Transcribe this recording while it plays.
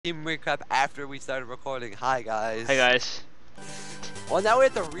team recap after we started recording. Hi guys. Hey guys. Well, now we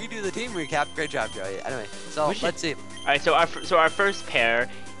have to redo the team recap. Great job, Joey. Anyway, so let's see. All right, so our first pair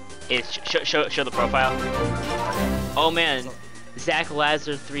is show the profile. Oh man, Zach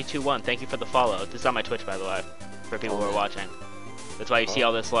Lazar 321. Thank you for the follow. This is on my Twitch, by the way, for people who are watching. That's why you see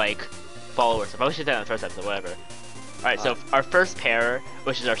all this like follower stuff. I wish I did that in the first episode. Whatever. All right, so our first pair,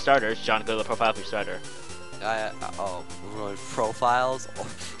 which is our starters. John, go to the profile of your starter. Oh, we're going profiles.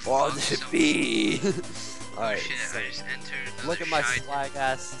 Oh, this should be. Alright, so I just entered look at my swag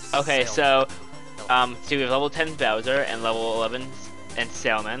ass. Okay, so we have level 10 Bowser and level 11 and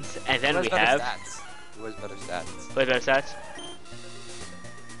Sailmans, and then we have. Who has better stats? Who has better stats?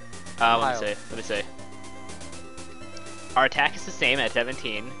 Let me see. Our attack is the same at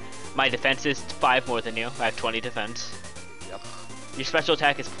 17. My defense is 5 more than you. I have 20 defense. Yep. Your special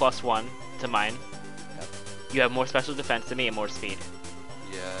attack is +1 to mine. Yep. You have more special defense than me and more speed.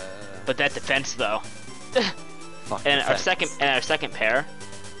 Yeah. But that defense though. And our second pair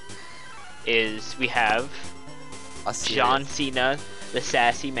is we have John Cena, the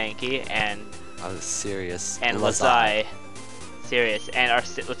sassy Mankey, and Serious and Lazai. Serious. And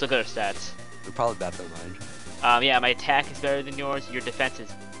let's look at our stats. We're probably better than mine. Yeah, my attack is better than yours. Your defense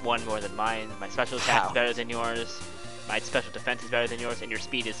is 1 more than mine. My special attack is better than yours. My special defense is better than yours, and your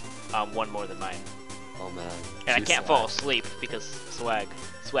speed is 1 more than mine. Oh man. And I can't fall asleep because swag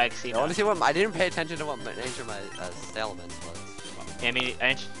Cena. I want to see what I didn't pay attention to what nature my elements was. Yeah, I mean, I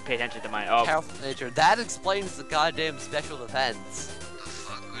didn't pay attention to mine. Oh. Powerful nature. That explains the goddamn special defense. The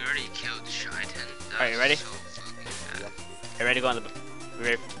fuck? We already killed Shaitan. Alright, you ready? So fucking bad. You ready to go on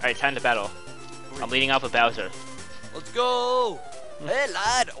the... Alright, time to battle. I'm leading off with Bowser. Let's go! Hey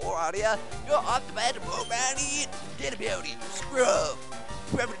lad, or are ya? You're off the bat, bro, man. Get a beauty, scrub.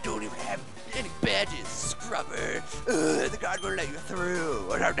 Whoever don't even have any badges, scrubber. The guard won't let you through.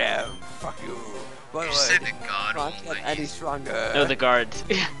 What up, damn? Fuck you. You said the god won't Can't let get any you. stronger. No, the guards.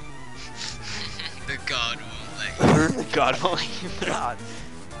 The god won't let you. God won't let you through.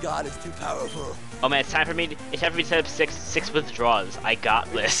 God is too powerful. Oh man, it's time for me to set up six withdraws. I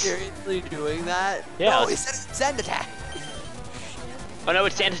got this. Are you seriously doing that? Yeah. No, he said sand attack. Oh no,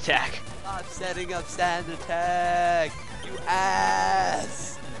 it's sand attack. I'm setting up sand attack. You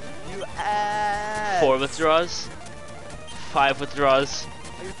ass. You ass. 4 withdraws. 5 withdraws.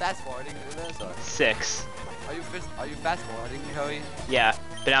 Are you fast forwarding this? Or? 6. Are you fast forwarding, Joey? Yeah,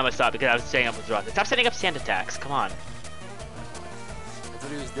 but now I'm gonna stop because I was setting up withdraws. Stop setting up sand attacks. Come on. That's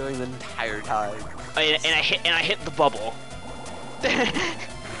what he was doing the entire time. And I hit the bubble.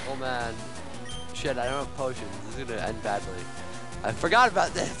 Oh man. Shit, I don't have potions. This is gonna end badly. I forgot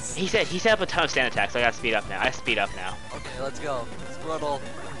about this. He set up a ton of sand attacks, so I gotta speed up now. I speed up now. Okay, let's go. Scroddle.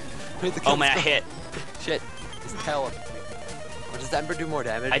 Oh man, I hit. Shit. His tail. Does Ember do more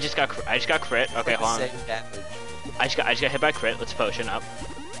damage? I just got crit. Okay, hold on. Same damage. I just got hit by crit. Let's potion up.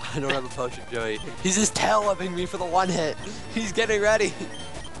 I don't have a potion, Joey. He's just tail whipping me for the 1 hit. He's getting ready.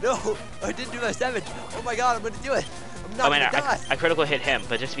 No, I didn't do my damage. Oh my god, I'm gonna do it. I'm not gonna die. I critical hit him,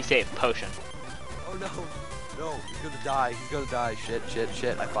 but just to be safe, potion. Oh no. No, he's gonna die. He's gonna die.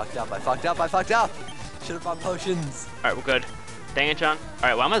 Shit. I fucked up. Should have bought potions. Alright, we're good. Dang it, John.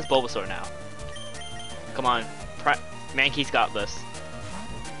 Alright, well, I'm at Bulbasaur now. Come on. Mankey's got this.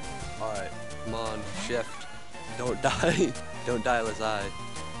 Alright, come on. Shift. Don't die. Don't die, Lazai.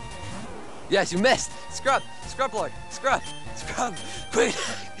 Yes, you missed. Scrub, Lord. Scrub. Quick.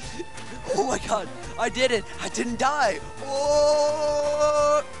 Oh my god. I did it. I didn't die.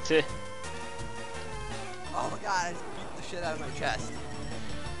 Oh. Oh my god, I just beat the shit out of my chest.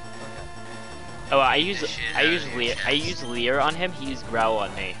 Okay. Oh, I use Leer on him. He used Growl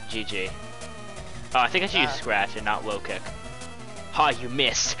on me. GG. Oh, I think I should use Scratch and not Low Kick. Ha, you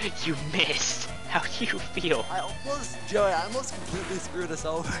missed. You missed. How do you feel? Joey, I almost completely screwed us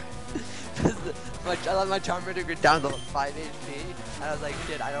over. I let my Charmander get down to 5 HP, and I was like,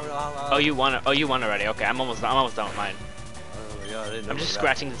 shit, I don't know how long. Oh, you won already. Okay, I'm almost done with mine. Oh my god, I didn't know I'm just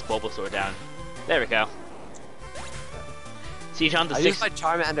scratching this Bulbasaur down. There we go. See, John, I used my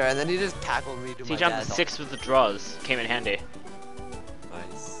Charmander, and then he just tackled me to my John, the 6 withdraws came in handy.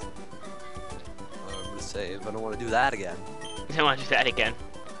 Nice. I'm gonna save. I don't want to do that again. You don't want to do that again.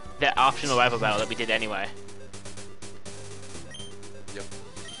 That optional rival battle that we did anyway. Yep.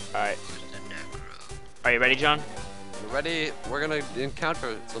 Alright. Are you ready, John? We're ready. We're gonna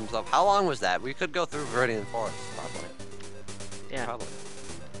encounter some stuff. How long was that? We could go through Viridian Forest, probably. Yeah. Probably.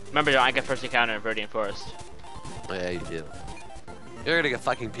 Remember, John, I got first encounter in Viridian Forest. Oh, yeah, you do. You're gonna get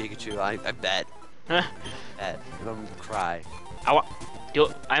fucking Pikachu, I bet. Huh? Bet. I'm gonna cry. I'm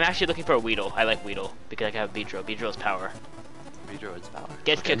actually looking for a Weedle. I like Weedle because I can have Beedrill. Beedrill's power. Speedroid's power.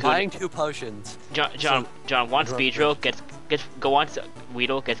 Gets Okay, Kakuna. buying 2 potions. John wants Speedrill, gets go on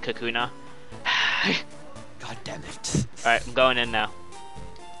Weedle, gets Kakuna. God damn it. Alright, I'm going in now.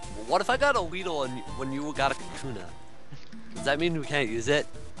 What if I got a Weedle and when you got a Kakuna? Does that mean we can't use it?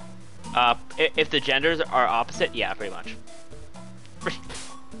 If the genders are opposite, yeah, pretty much.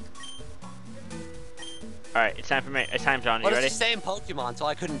 Alright, it's time for me. It's time, John. You But ready? it's the same Pokemon, so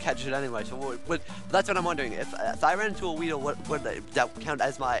I couldn't catch it anyway. So that's what I'm wondering. If I ran into a Weedle, would that count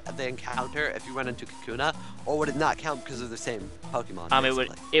as the encounter if you run into Kakuna, or would it not count because they're the same Pokemon?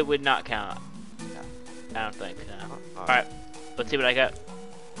 Basically? It would not count. Yeah. I don't think. No. All Alright, let's see what I got.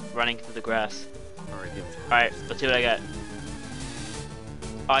 Running through the grass. Alright, let's see what I got.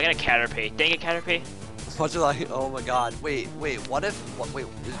 Oh, I got a Caterpie. Dang it, Caterpie. Much like, oh my god. Wait, what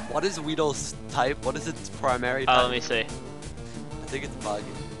is Weedle's type? What is its primary type? Oh, let me see. I think it's Bug.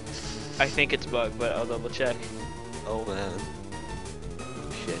 I think it's Bug, but I'll double check. Oh man.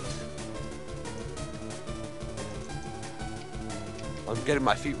 Shit. I'm getting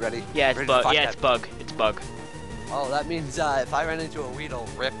my feet ready. Yeah, it's Ready to Bug. fight Yeah, that. it's Bug. It's Bug. Oh, that means if I ran into a Weedle,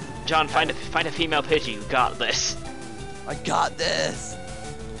 rip. John, find a female Pidgey. You got this. I got this.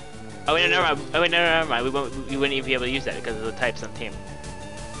 Oh wait, no, never mind. Oh wait, no, never mind. We wouldn't even be able to use that because of the types on the team.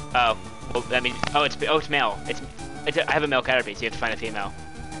 Oh, well, I mean, it's male. I have a male Caterpie, so you have to find a female.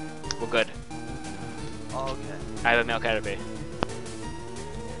 We're good. Okay. I have a male Caterpie.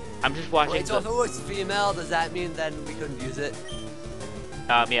 I'm just watching. Wait, so if it was female, does that mean then we couldn't use it?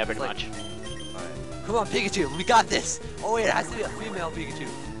 Yeah, pretty Like- much. Alright. Come on, Pikachu, we got this. Oh wait, it has to be a female Pikachu.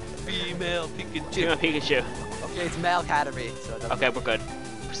 Female Pikachu. Female Pikachu. Okay, it's male Caterpie, so it doesn't Okay, we're good.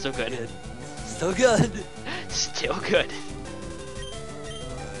 We're still good. good. Still good. Still good.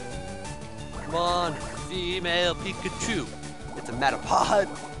 Come on, female Pikachu. It's a Metapod.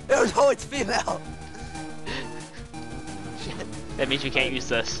 Oh, it's female. Shit. That means we can't use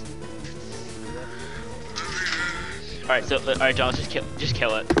this. Alright, so alright, John, let's just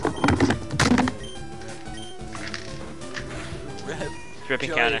kill it. Rip. Ripping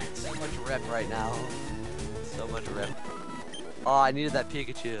Joey, counter. So much rip right now. So much rip. Oh, I needed that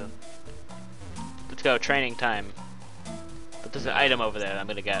Pikachu. Let's go, training time. But there's an item over there that I'm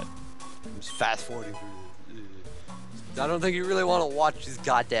gonna get. I'm just fast forwarding through this. I don't think you really want to watch this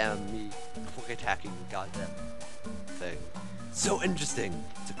me quick attacking goddamn thing. So interesting.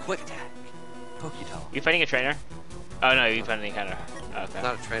 It's a quick attack. Poketall. You fighting a trainer? Oh no, you fighting a counter. Okay. It's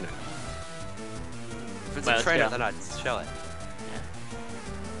not a trainer. If it's Well, a let's trainer, go. then I'd show it.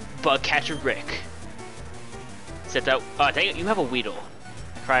 Bug catcher Rick. Set that. Oh, dang it, you have a Weedle.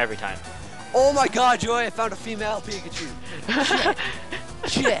 I cry every time. Oh my god, Joy, I found a female Pikachu.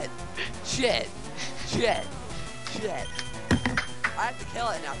 Shit. Shit. Shit. Shit. I have to kill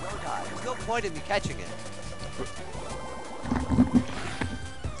it now, don't I? There's no point in me catching it.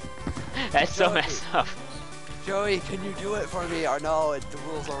 That's so Joey. messed up. Joey, can you do it for me? Or no, the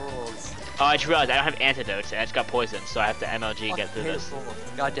rules are rules. Oh, I just realized I don't have antidotes and I just got poisoned, so I have to MLG get through this.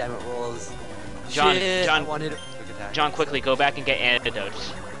 God damn it, rules. John, Shit, John, I wanted a quick attack. John, quickly go back and get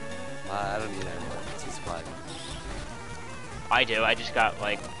antidotes. I don't need it. It's a squad. I do. I just got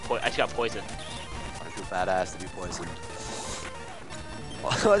like, I just got poisoned. Aren't you badass to be poisoned?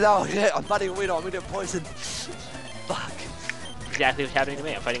 Oh no, shit, I'm fighting a Weedle, I'm gonna get poisoned. Fuck. Exactly what's happening to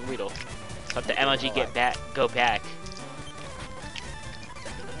me. I'm fighting Weedle. So I have to MLG get back, go back.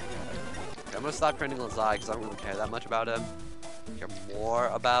 I'm gonna stop training Lazai because I don't really care that much about him. I care more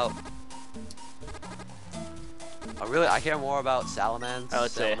about... I care more about Salamence. Oh,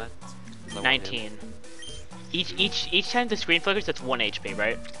 let's say Salamence. 19. Each time the screen flickers, that's 1 HP,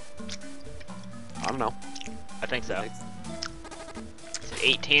 right? I don't know. I think so. Thanks. So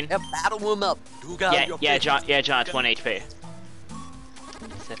 18. Yeah, battle him up. Who got your Yeah, fist? John. Yeah, John. It's 1 HP.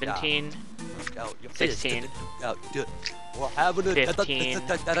 17. Out your fist. 16. Out, do it. We're having a 15.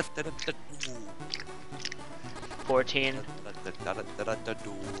 14.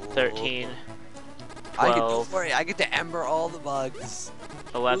 13. I get, 12. don't worry, I get to ember all the bugs.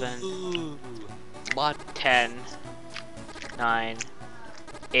 11. Ooh. Come on. 10. 9.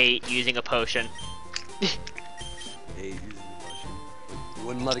 8. Using a potion. Hey, using the potion. You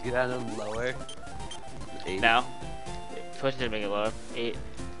wouldn't let it get down lower? 8. No. Potion didn't make it lower. 8.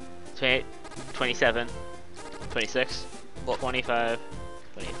 28. 27. 26. 25.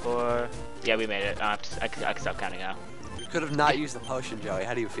 24. Yeah, we made it. I can stop counting now. You could have not used the potion, Joey.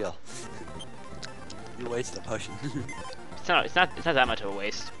 How do you feel? You wasted the potion. It's not that much of a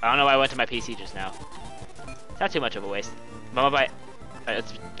waste. I don't know why I went to my PC just now. It's not too much of a waste. Mama, buy.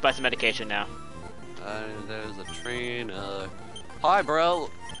 Let's buy some medication now. There's a train. Hi, bro.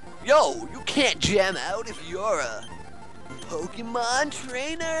 Yo, you can't jam out if you're a Pokemon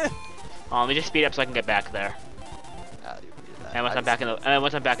trainer. Let me just speed up so I can get back there. How do you do that? And once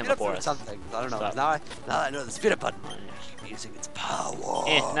I'm back in the forest. Something. I don't know. Stop. Now I know the speed up button. Keep using its power.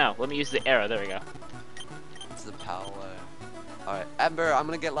 No, let me use the arrow. There we go. It's the power. Alright, Ember, I'm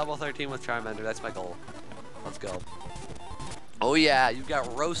gonna get level 13 with Charmander. That's my goal. Let's go. Oh yeah, you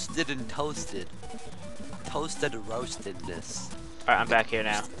got roasted and toasted. Toasted roastedness. Alright, I'm back here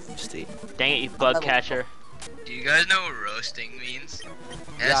now. Roasty. Dang it, you bug catcher. Do you guys know what roasting means? It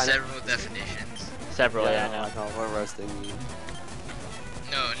Yeah, has I know. several definitions. Several, yeah, I know what roasting means.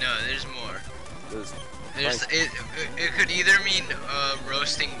 No, there's more. There's There's like, it could either mean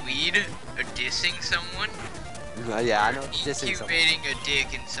roasting weed or dissing someone. yeah, I know it's dissing someone. Incubating a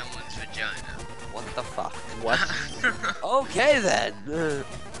dick in someone's vagina. What the fuck? What? Okay then.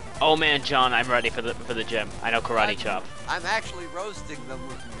 Oh man, John, I'm ready for the gym. I know karate chop. I'm actually roasting them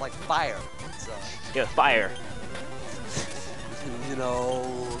with like fire. So, Yeah, fire. you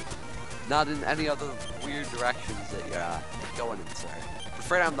know, not in any other weird directions that you're going in, sir. I'm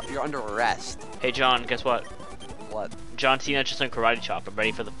afraid you're under arrest. Hey John, guess what? What? John Cena just learned karate chop. I'm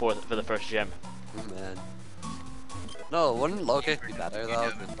ready for the first gym. Oh, man. No, wouldn't low kick be better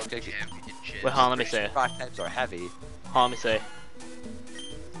though? 'Cause low kick Wait, hold on, let me say it. rock types are heavy. Hold on, let me say.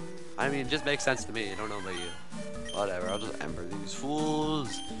 I mean, it just makes sense to me. I don't know about you. Whatever, I'll just ember these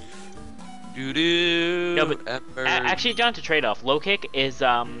fools. Doo-doo. No, but Ember. actually, John, to trade off, low kick is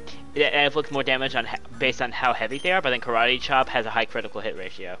it inflicts more damage on based on how heavy they are, but then karate chop has a high critical hit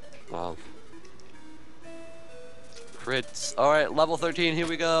ratio. Wow. Crits. Alright, level 13, here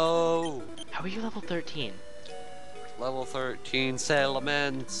we go. How are you level 13? Level 13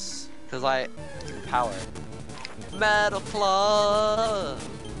 Salamence. Cause I power. Metal Claw.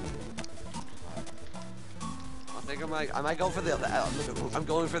 I think I might go for the I'm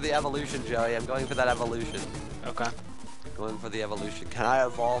going for the evolution, Joey. I'm going for that evolution. Okay. Going for the evolution. Can I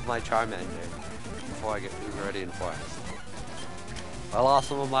evolve my Charmander before I get ready in forest? I lost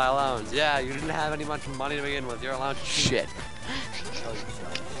some of my allowance. Yeah, you didn't have any much money to begin with. Your allowance shit. Kill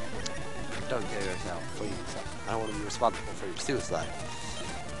yourself. Don't kill yourself. Please. I don't want to be responsible for your suicide.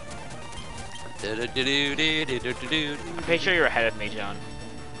 I'm pretty sure you're ahead of me, John.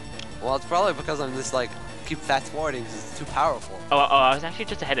 Well, it's probably because I'm just like keep fast forwarding because it's too powerful. Oh, I was actually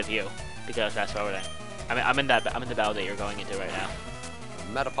just ahead of you because I was fast forwarding. I'm in the battle that you're going into right now.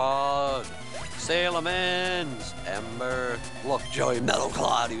 Metapod, Salamence, Ember. Look, Joey, Metal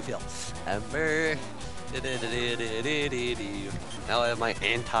Claw. How do you feel? Ember. Now I have my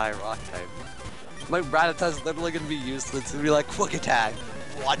anti-rock type. My Rattata's literally gonna be useless. It's gonna be like quick attack,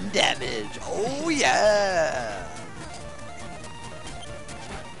 1 damage. Oh yeah.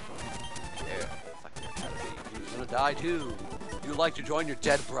 There. You're gonna die too. You like to join your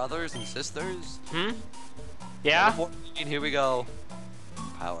dead brothers and sisters? Hmm? Yeah? 14, here we go.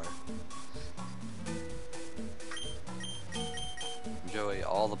 Power. Joey,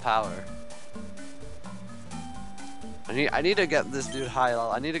 all the power. I need to get this dude high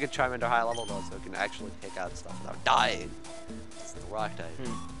level. I need to get Charmander high level though, so it can actually take out stuff without dying. It's the rock type.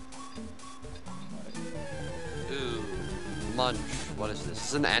 Ooh, munch. What is this? Is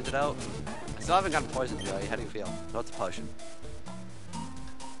this an antidote? I still haven't gotten poisoned, Joey. How do you feel? No, it's a potion.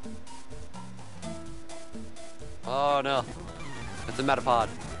 Oh no, it's a Metapod.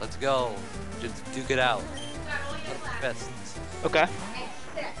 Let's go. Just duke it out. Fists. Okay.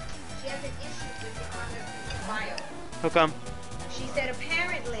 Except she has an issue with the honor bio. How come? She said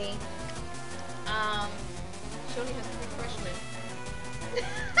apparently, she only has 3 freshmen.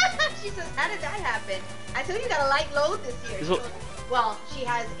 She says, how did that happen? I told you got a light load this year. This She will- goes, well, she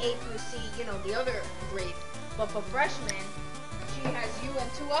has A through C, you know, the other grades. But for freshmen, she has you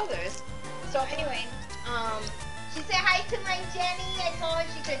and 2 others. So anyway, she said hi to my Jenny. I told her,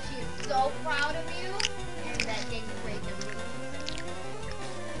 she said she is so proud of you. And that gave me great news.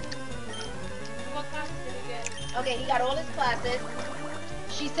 What classes did he get? Okay, he got all his classes.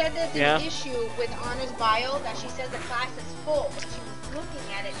 She said there's an issue with honors bio that she says the class is full. But she was looking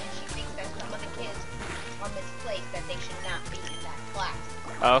at it and she thinks that some of the kids are misplaced, that they should not be in that class.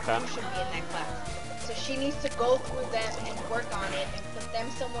 Oh, okay. You should be in that class. So she needs to go through them and work on it and put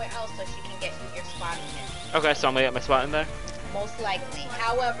them somewhere else so she can get you your spot in there. Okay, so I'm gonna get my spot in there. Most likely.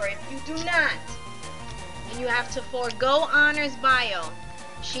 However, if you do not, and you have to forego honors bio,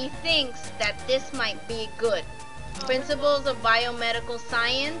 she thinks that this might be good. Principles of biomedical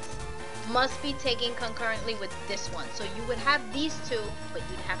science must be taken concurrently with this one. So you would have these 2, but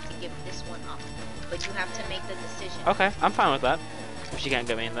you'd have to give this one up. But you have to make the decision. Okay, I'm fine with that. If she can't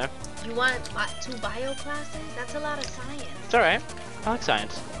get me in there. You want 2 bio classes? That's a lot of science. It's alright. I like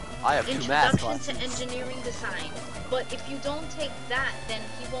science. I have 2 math Introduction classes. to engineering design. But if you don't take that, then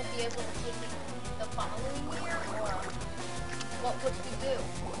he won't be able to take it the following year, or what would you do?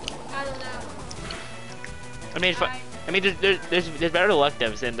 I don't know. I mean, there's better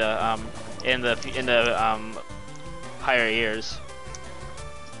electives in the higher years.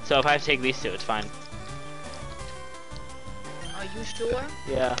 So if I have to take these two, it's fine. Are you sure?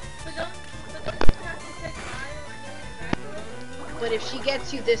 Yeah. But if she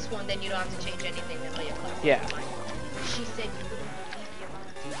gets you this one, then you don't have to change anything in your class. Yeah. She said you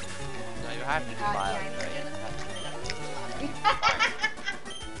wouldn't No, you have to do bio.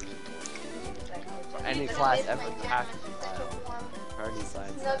 For any class ever, you have to do bio. For any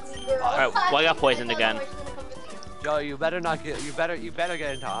science. Alright, well, I got poisoned again. Joe, you better not get. You better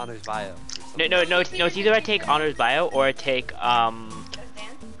get into honors bio. No, it's either I take honors bio or I take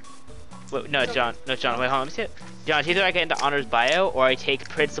wait, no, John, wait, hold on, let me see it. John, it's either I get into honors bio or I take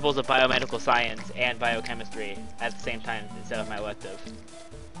principles of biomedical science and biochemistry at the same time instead of my elective.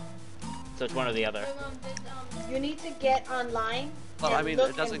 So it's one or the other. You need to get online. Well, I and mean, look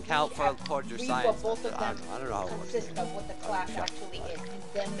it doesn't and count read towards your read science. what both of them I don't know how it works. consist of, what the class actually is, and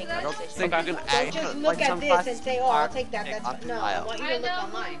then make I a don't decision. think you can Don't act just like look at some this classes and say, oh, I'll aren't take that. take That's on no. I bio. want you to look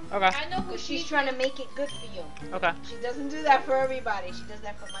online. Okay. I know who Because she's trying to make it good for you. Okay. She doesn't do that for everybody. She does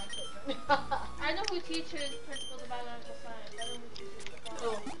that for my children. I know who teaches principles of biological science. I know who teaches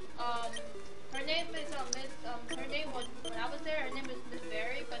her name is her name was, when I was there, her name was Miss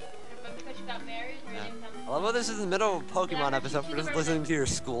Berry, but because she got married, her name I love how this is in the middle of a Pokemon episode. We're just listening to your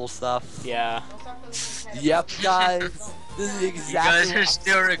school stuff. Yeah. Yep, guys. This is You exactly. guys are what-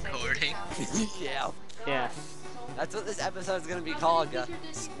 still recording. Yeah. Yeah. That's what this episode is gonna be called, guys.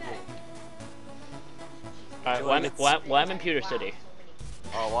 Alright, well, I'm in Pewter City.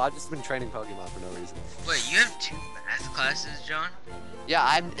 Oh well, I've just been training Pokemon for no reason. Wait, you have 2 math classes, John? Yeah,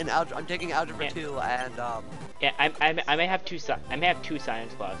 I'm taking Algebra 2 and Yeah, I may have two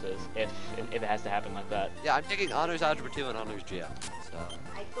science classes if it has to happen like that. yeah, I'm taking Honors Algebra 2 and Honors Geo. So,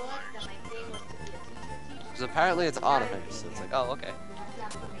 I thought that my thing was to be a teacher. because apparently it's honors, so it's like, oh okay,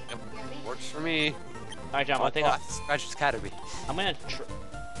 yep, works for me. Alright, John, one thing Scratch Academy. I'm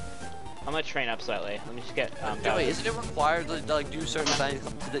gonna train up slightly. Let me just get Wait, isn't it required to like do certain science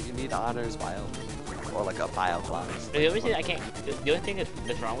classes that you need honors bio, or like a bio class? The only thing the only thing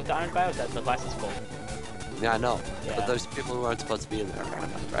that's wrong with the honors bio is that the class is full. Yeah, I know. Yeah. But there's people who aren't supposed to be in there,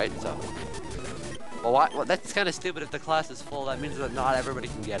 right? So, well, that's kind of stupid. If the class is full, that means that not everybody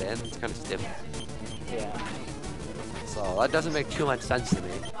can get in. It's kind of stupid. Yeah. So that doesn't make too much sense to me.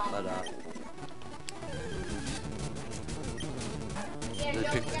 But the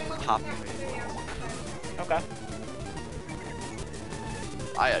people hop. Okay.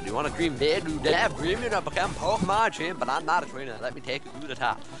 Do you want a green bed? Do that? Bring me to become Pokemon champ, but I'm not a trainer. Let me take you to the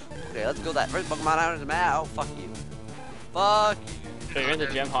top. Okay, let's go that first Pokemon out of the map. Oh, fuck you. Fuck you. So you're in the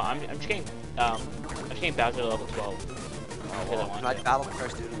gym hall. I'm just getting Bowser to level 12. Oh, well, can I battle the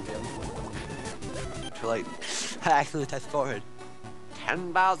first dude in the gym? Too late. I actually touched forward.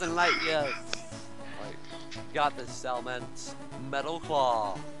 10,000 light years. Like, got this, Selments. Metal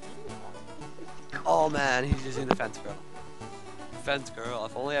Claw. Oh man, he's using the Fence Girl. Fence Girl,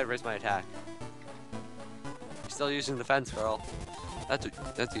 if only I'd raised my attack. He's still using the Fence Girl.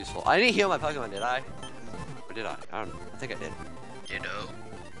 That's useful. I didn't heal my Pokemon, did I? Or did I? I don't know. I think I did. Ditto.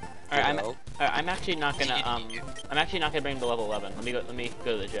 Alright, I'm actually not gonna I'm actually not gonna bring him to level 11. Let me go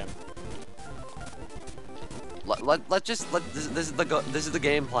to the gym. This is the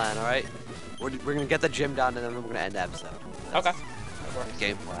game plan, all right? We're gonna get the gym done and then we're gonna end the episode. That's Okay. the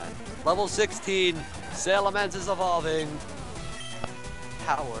game plan. Level 16. Salamence is evolving.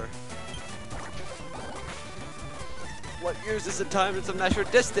 Power. What years is it time to measure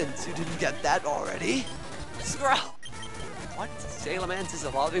distance? You didn't get that already? Scroll. What? Salamence is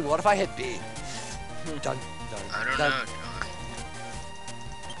evolving? What if I hit B? Dun, dun, I don't dun. know, John.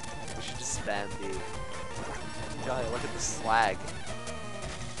 We should just spam B. Johnny, look at the swag.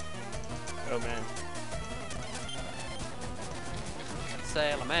 Oh man.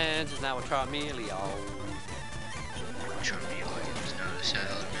 Salamence is now a Charmeleon. Charmeleon's not a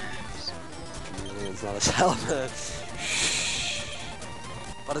Salamence. Charmeleon's not a Salamence.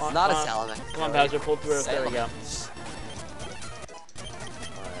 But it's not a Salamence. Come on, Bowser, pull through. There we go.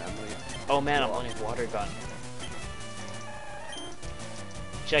 Oh man, I'm running Water Gun.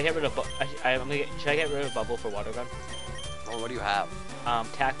 Should I get rid of should I get rid of Bubble for Water Gun? Oh, what do you have?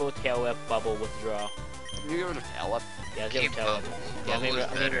 Tackle, Tail Whip, Bubble, Withdraw. Can you get rid of Tail Whip? Yeah, let's get rid of Tail Whip. Yeah, Bubble is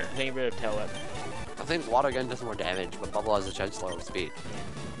better. I'm getting rid of Tail Whip. I think Water Gun does more damage, but Bubble has a chance to lower speed.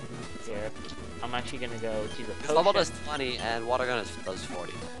 Here. I'm actually gonna go to the Bubble potion. does 20 and Water Gun does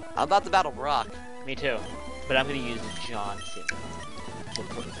 40. I'm about to battle Brock. Me too. but I'm gonna use John Cena,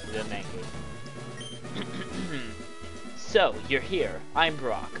 the Mankey. So, you're here. I'm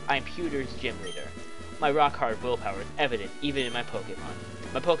Brock. I'm Pewter's gym leader. My rock-hard willpower is evident even in my Pokemon.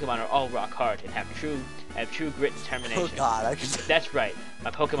 My Pokemon are all rock-hard and have true grit and determination. Oh god, I can... That's right.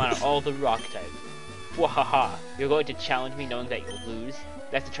 My Pokemon are all the rock type. Wahaha. You're going to challenge me knowing that you'll lose?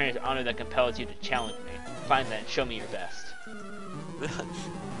 That's the trainer's honor that compels you to challenge me. Fine then, show me your best.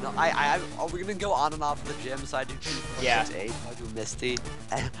 No, are we gonna go on and off the gym? So I do 2, 4, Yeah. 6, 8. I do Misty.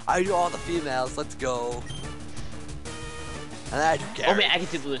 And I do all the females. Let's go. And then I do Gary. Oh man, I can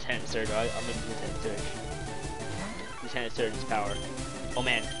do the Lieutenant Surge. I'm gonna do Lieutenant Surge. Lieutenant Surge's power. Oh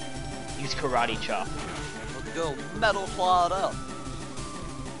man, use Karate Chop. Let's go. Metal Clawed up.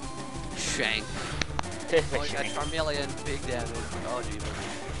 Shank. Oh, you got Charmeleon. Big damage. Oh, gee.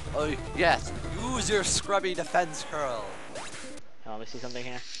 Oh, yes. Use your scrubby defense curl. Oh, let me see something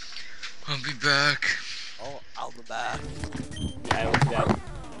here. I'll be back. Oh, out the back. Yeah, I will do that.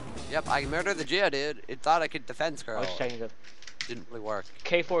 Yep, I murdered the Gia, dude. It thought I could defense I curl. was checking the Didn't really work.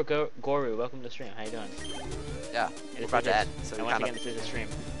 K4 Goru. Welcome to the stream. How you doing? Yeah, And we're this about is to it. end. So And we once kind again, this is the stream.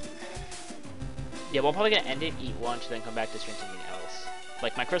 Yeah, we're probably gonna end it, eat lunch, then come back to stream something else.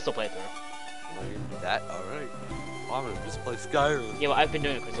 Like my Crystal playthrough. Am I gonna do that? Alright. Well, I'm gonna just play Skyrim. Yeah, well, I've been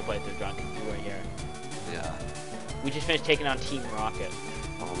doing a Crystal playthrough, drunk. You weren't here. Yeah. We just finished taking on Team Rocket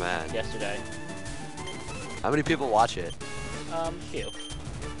Oh man. yesterday. How many people watch it? Few.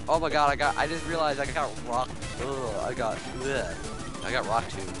 Oh my god, I just realized I got rocked. Ugh, I got rock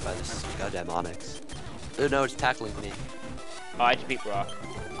tuned by this goddamn Onyx. Oh no, it's tackling me. Oh, I just beat Brock.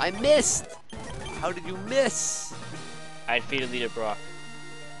 I missed! How did you miss? I defeated leader Brock.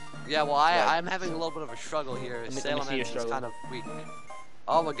 Yeah, well, Right. I'm having a little bit of a struggle here. Let me see Salamence your is struggle. kind of weak.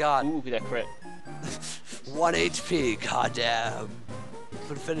 Oh my god. Ooh, that crit. 1 HP, goddamn. I'm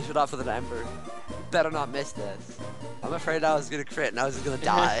gonna finish it off with an Ember. Better not miss this. I'm afraid I was gonna crit and I was gonna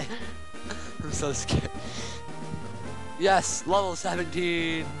die. I'm so scared. Yes, level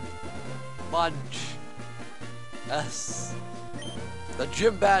 17. Munch. Yes. The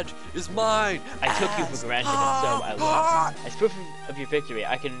gym badge is mine. I took you for granted, and so I lost. As proof of your victory,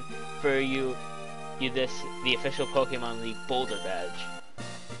 I can confer you the official Pokemon League Boulder badge.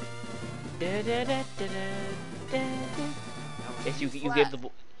 Yes, you gave the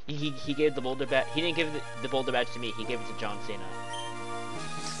he gave the Boulder badge. He didn't give the Boulder badge to me. He gave it to John Cena.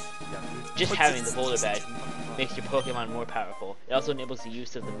 Just having the Boulder badge makes your Pokemon more powerful. It also enables the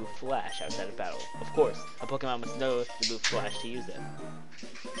use of the move Flash outside of battle. Of course, a Pokemon must know the move Flash to use it.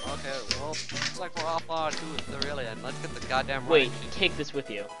 Okay, well, looks like we're off on to the really end. Let's get the goddamn Wait, running shoes. take this with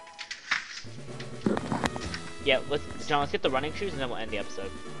you. Yeah, John, let's get the running shoes and then we'll end the episode.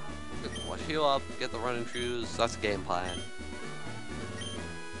 We'll heal up, get the running shoes. That's the game plan.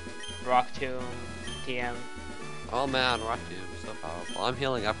 Rock Tomb, TM. Oh man, Rock Tomb, so powerful. I'm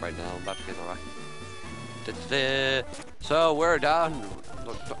healing up right now. I'm about to get the Rock Tomb. So we're done.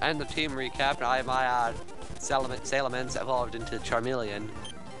 To end the team recap. My Salamence evolved into Charmeleon,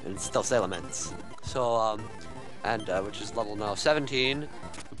 and it's still Salamence. So which is level now 17. We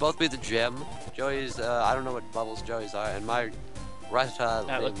both beat the gym. Joey's I don't know what levels Joey's are, and my let's look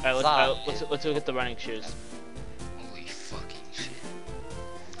at the running shoes. Holy fucking shit.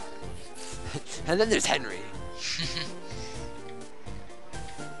 And then there's Henry.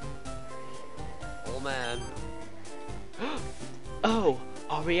 Oh man. Oh,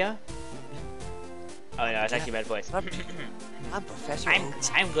 Aria? Oh no, it's actually a bad voice. I'm Professor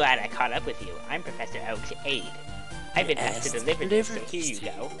Oak's. I'm glad I caught up with you. I'm Professor Oak's aide. I've been asked to deliver this, so here you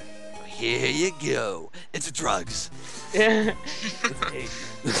go. Here you go. It's drugs.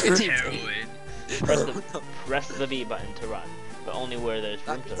 It's heroin. Press the B button to run, but only where there's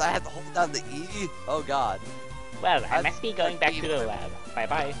room to I run. have to hold down the E? Oh god. Well, I must be going back to the lab. Bye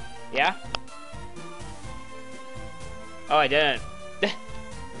bye. Yeah? Oh, I didn't.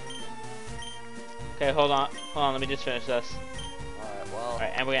 Okay, hold on, let me just finish this. Alright, well,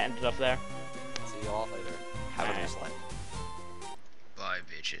 Alright, and we're gonna end it off there. see you all later. Have a Alright. nice life. Bye,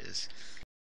 bitches.